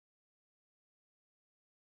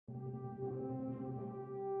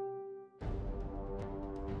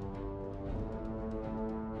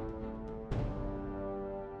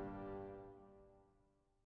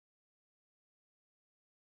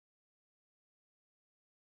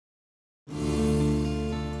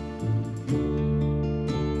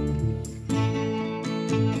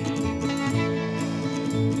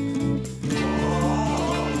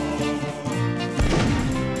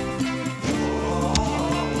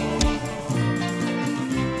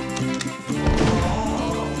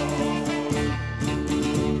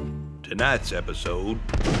tonight's episode,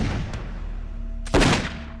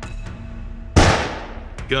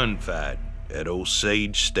 gunfight at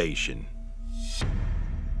Osage Station.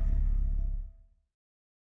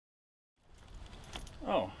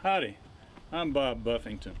 Oh, howdy. I'm Bob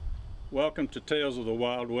Buffington. Welcome to Tales of the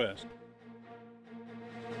Wild West.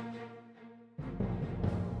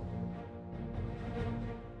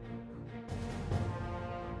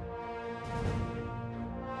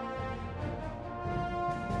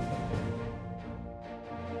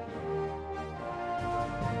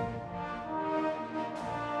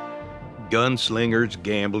 Gunslingers,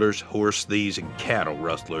 gamblers, horse thieves, and cattle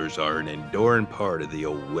rustlers are an enduring part of the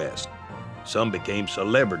Old West. Some became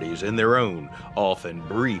celebrities in their own, often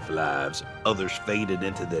brief lives. Others faded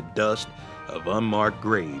into the dust of unmarked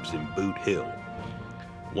graves in Boot Hill.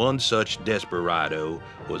 One such desperado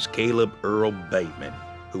was Caleb Earl Bateman,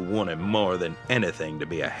 who wanted more than anything to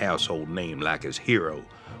be a household name like his hero,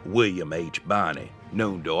 William H. Bonney,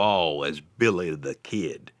 known to all as Billy the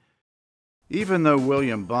Kid. Even though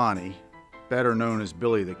William Bonney, better known as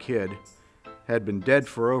Billy the Kid, had been dead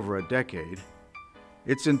for over a decade,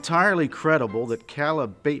 it's entirely credible that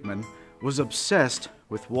Caleb Bateman was obsessed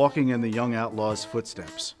with walking in the young outlaw's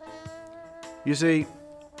footsteps. You see,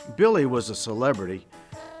 Billy was a celebrity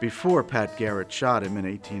before Pat Garrett shot him in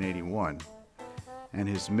 1881, and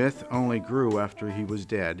his myth only grew after he was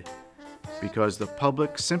dead because the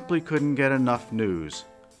public simply couldn't get enough news,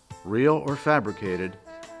 real or fabricated,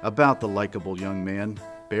 about the likable young man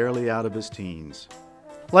barely out of his teens.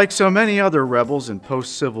 Like so many other rebels in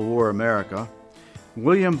post-Civil War America,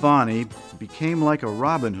 William Bonney became like a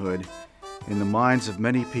Robin Hood in the minds of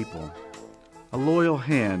many people, a loyal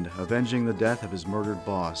hand avenging the death of his murdered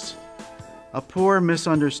boss, a poor,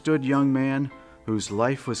 misunderstood young man whose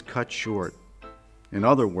life was cut short. In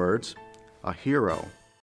other words, a hero.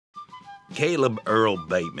 Caleb Earl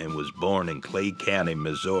Bateman was born in Clay County,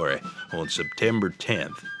 Missouri on September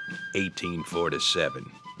 10th, 1847.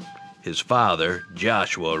 His father,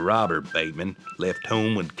 Joshua Robert Bateman, left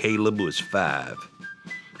home when Caleb was 5.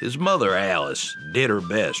 His mother, Alice, did her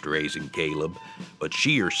best raising Caleb, but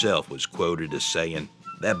she herself was quoted as saying,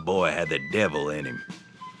 "That boy had the devil in him."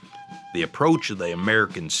 The approach of the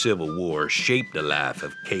American Civil War shaped the life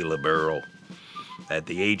of Caleb Earl. At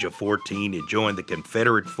the age of 14, he joined the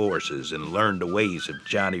Confederate forces and learned the ways of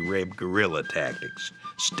Johnny Reb guerrilla tactics,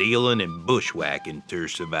 stealing and bushwhacking to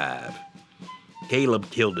survive. Caleb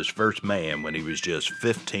killed his first man when he was just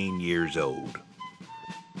 15 years old.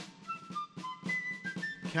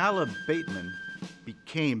 Caleb Bateman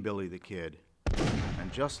became Billy the Kid,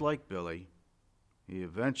 and just like Billy, he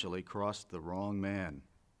eventually crossed the wrong man.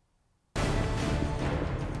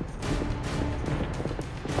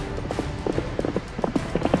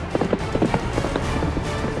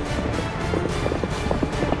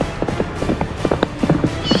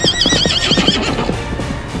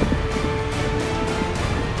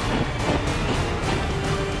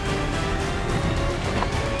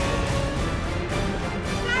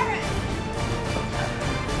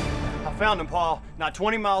 Found him, Paul, not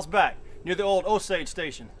 20 miles back, near the old Osage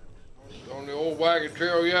Station. On the old wagon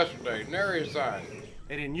trail yesterday, nary a sign.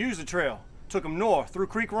 They didn't use the trail. Took him north, through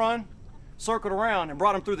Creek Run, circled around, and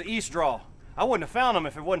brought him through the east draw. I wouldn't have found him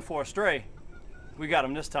if it wasn't for a stray. We got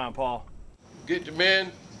him this time, Paul. Get the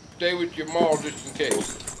men, stay with your ma just in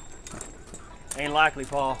case. Ain't likely,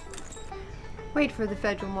 Paul. Wait for the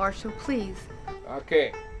federal marshal, please. I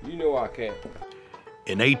can't. You know I can't.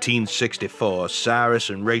 In 1864, Cyrus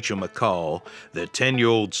and Rachel McCall, their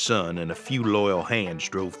 10-year-old son, and a few loyal hands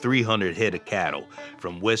drove 300 head of cattle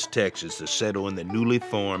from West Texas to settle in the newly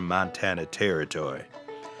formed Montana Territory.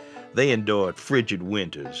 They endured frigid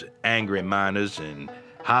winters, angry miners, and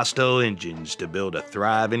hostile Indians to build a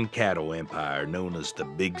thriving cattle empire known as the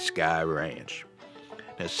Big Sky Ranch.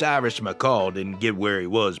 Now, Cyrus McCall didn't get where he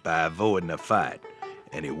was by avoiding a fight,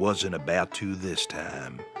 and he wasn't about to this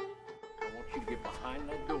time. I want you to get behind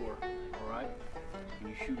that door, all right? And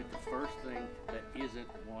you shoot at the first thing that isn't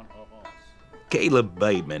one of us. Caleb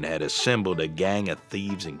Bateman had assembled a gang of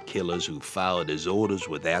thieves and killers who followed his orders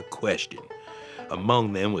without question.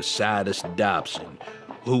 Among them was Silas Dobson,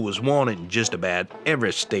 who was wanted in just about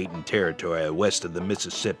every state and territory west of the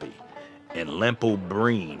Mississippi, and Lempo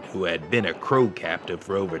Breen, who had been a Crow captive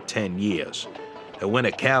for over 10 years. And when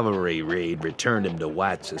a cavalry raid returned him to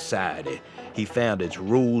white society, he found its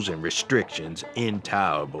rules and restrictions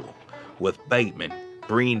intolerable. With Bateman,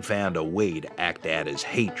 Breen found a way to act out his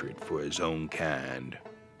hatred for his own kind.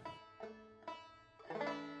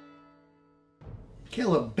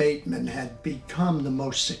 Caleb Bateman had become the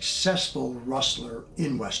most successful rustler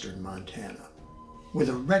in western Montana. With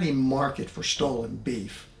a ready market for stolen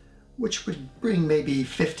beef, which would bring maybe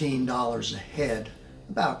 $15 a head,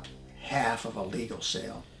 about half of a legal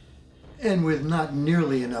sale, and with not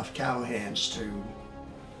nearly enough cow hands to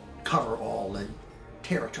cover all the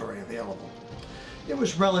territory available. It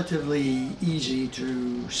was relatively easy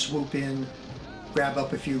to swoop in, grab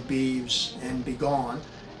up a few beeves, and be gone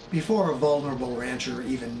before a vulnerable rancher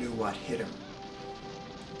even knew what hit him.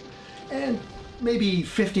 And maybe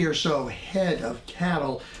 50 or so head of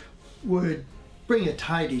cattle would bring a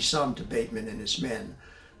tidy sum to Bateman and his men,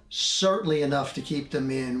 certainly enough to keep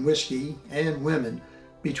them in whiskey and women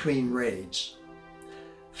between raids.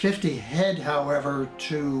 50 head, however,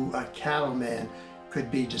 to a cattleman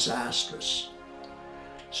could be disastrous.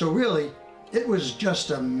 So really, it was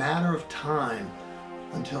just a matter of time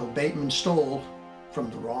until Bateman stole from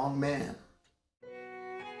the wrong man.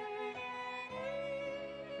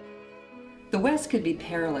 The West could be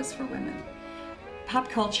perilous for women. Pop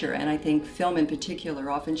culture, and I think film in particular,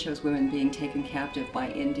 often shows women being taken captive by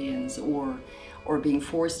Indians or being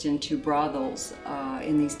forced into brothels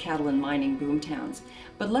in these cattle and mining boomtowns.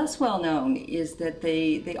 But less well known is that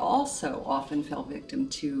they also often fell victim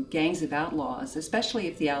to gangs of outlaws, especially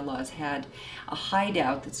if the outlaws had a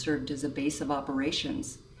hideout that served as a base of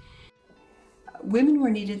operations. Women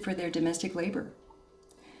were needed for their domestic labor.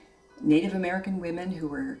 Native American women who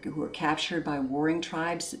were captured by warring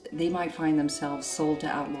tribes, they might find themselves sold to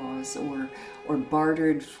outlaws or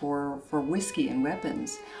bartered for whiskey and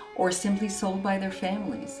weapons, or simply sold by their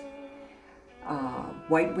families.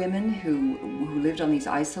 White women who lived on these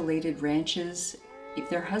isolated ranches, if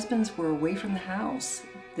their husbands were away from the house,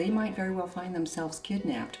 they might very well find themselves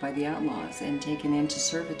kidnapped by the outlaws and taken into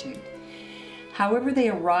servitude. However they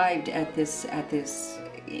arrived into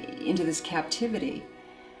this captivity,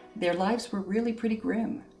 their lives were really pretty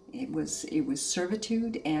grim. It was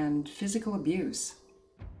servitude and physical abuse.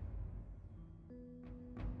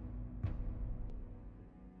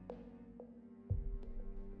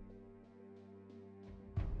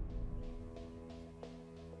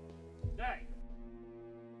 Day.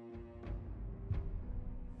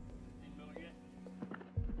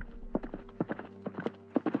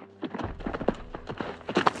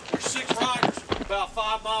 There's 6 riders about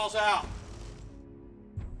 5 miles out.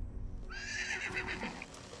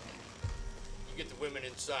 You get the women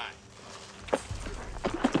inside.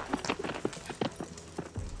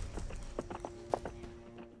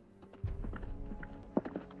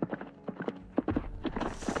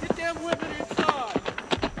 Get them women inside!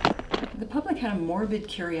 The public had a morbid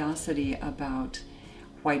curiosity about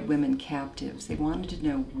white women captives. They wanted to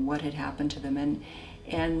know what had happened to them,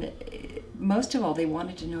 and most of all, they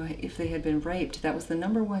wanted to know if they had been raped. That was the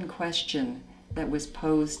 #1 question that was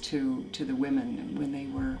posed to the women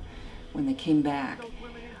when they came back.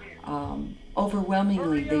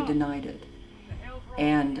 Overwhelmingly, they denied it.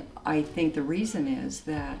 And I think the reason is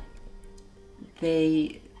that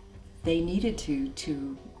they needed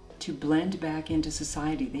to blend back into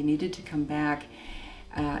society. They needed to come back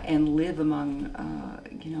and live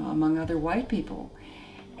among other white people.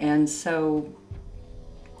 And so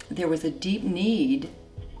there was a deep need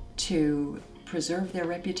to preserve their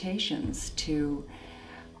reputations, to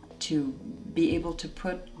be able to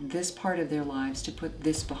put this part of their lives, to put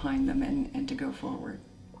this behind them and to go forward.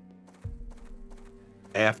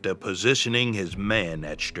 After positioning his men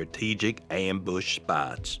at strategic ambush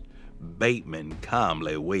spots, Bateman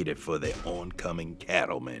calmly waited for the oncoming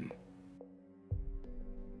cattlemen.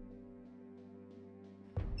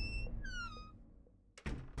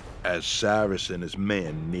 As Cyrus and his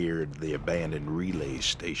men neared the abandoned relay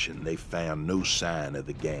station, they found no sign of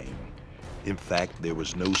the gang. In fact, there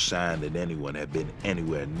was no sign that anyone had been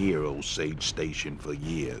anywhere near Osage Station for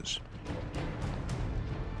years.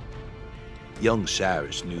 Young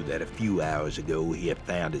Cyrus knew that a few hours ago he had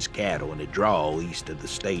found his cattle in a draw east of the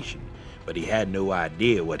station, but he had no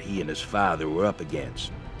idea what he and his father were up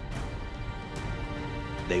against.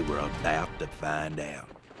 They were about to find out.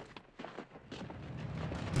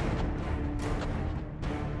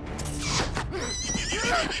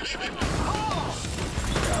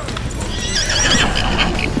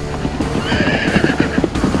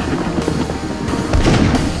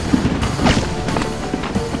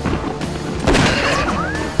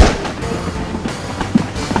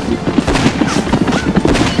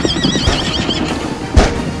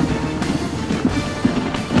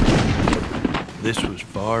 This was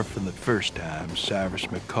far from the first time Cyrus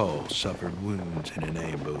McCall suffered wounds in an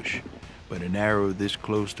ambush, but an arrow this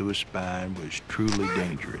close to his spine was truly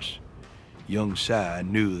dangerous. Young Cy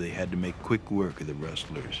knew they had to make quick work of the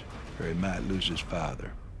rustlers, or he might lose his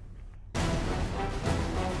father.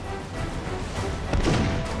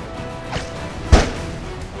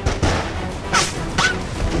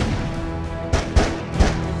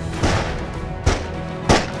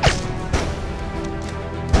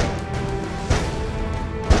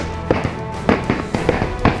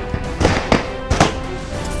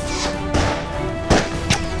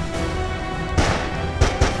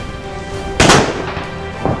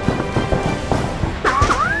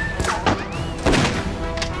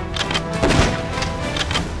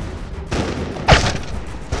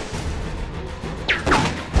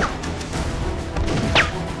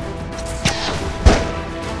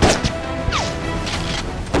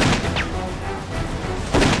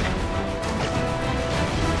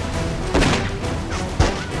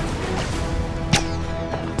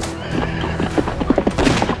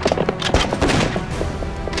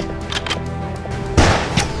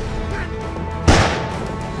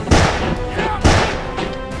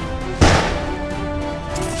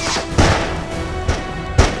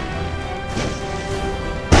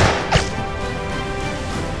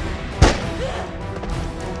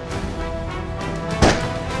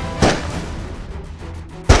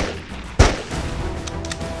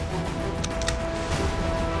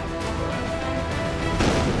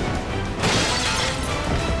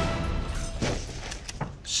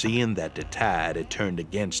 seeing that the tide had turned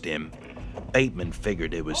against him, Bateman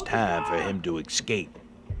figured it was time for him to escape.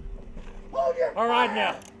 All right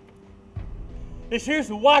now. This here's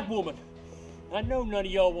a white woman. I know none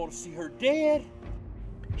of y'all want to see her dead.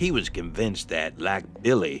 He was convinced that, like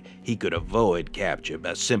Billy, he could avoid capture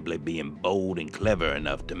by simply being bold and clever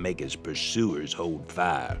enough to make his pursuers hold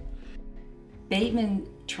fire. Bateman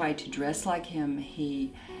tried to dress like him.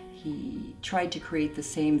 He tried to create the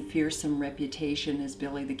same fearsome reputation as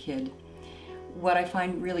Billy the Kid. What I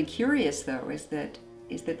find really curious, though, is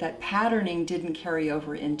that patterning didn't carry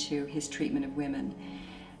over into his treatment of women.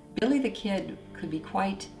 Billy the Kid could be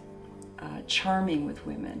quite charming with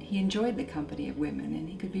women. He enjoyed the company of women, and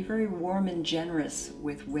he could be very warm and generous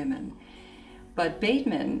with women. But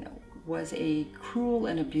Bateman was a cruel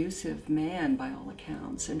and abusive man by all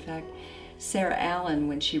accounts. In fact, Sarah Allen,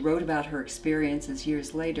 when she wrote about her experiences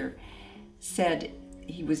years later, said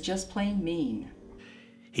he was just plain mean.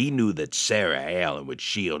 He knew that Sarah Allen would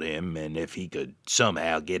shield him, and if he could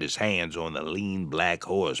somehow get his hands on the lean black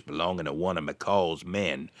horse belonging to one of McCall's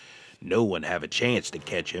men, no one have a chance to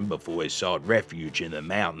catch him before he sought refuge in the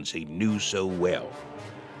mountains he knew so well.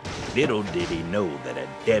 Little did he know that a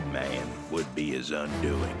dead man would be his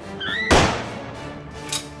undoing.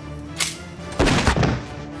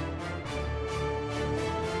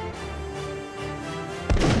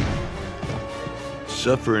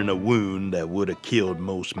 Suffering a wound that would have killed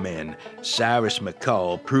most men, Cyrus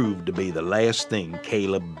McCall proved to be the last thing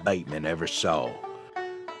Caleb Bateman ever saw.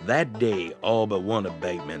 That day, all but one of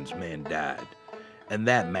Bateman's men died, and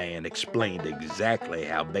that man explained exactly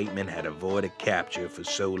how Bateman had avoided capture for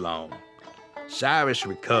so long. Cyrus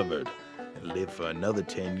recovered and lived for another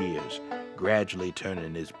 10 years, gradually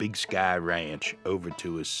turning his Big Sky Ranch over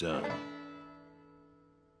to his son.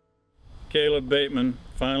 Caleb Bateman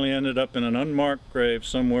finally ended up in an unmarked grave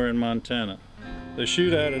somewhere in Montana. The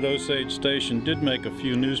shootout at Osage Station did make a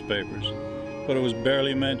few newspapers, but it was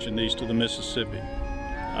barely mentioned east of the Mississippi.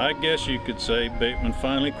 I guess you could say Bateman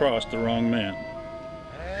finally crossed the wrong man.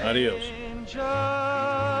 Adios. Angels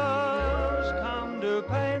come to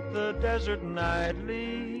paint the desert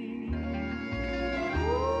nightly,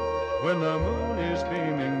 when the moon is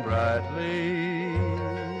beaming brightly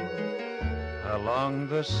along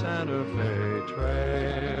the Santa Fe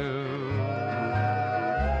Trail.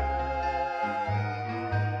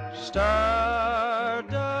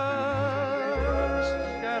 Stardust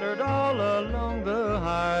scattered all along the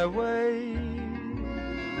highway,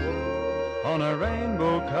 on a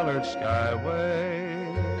rainbow-colored skyway,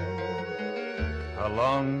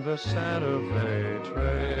 along the Santa Fe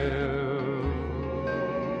Trail.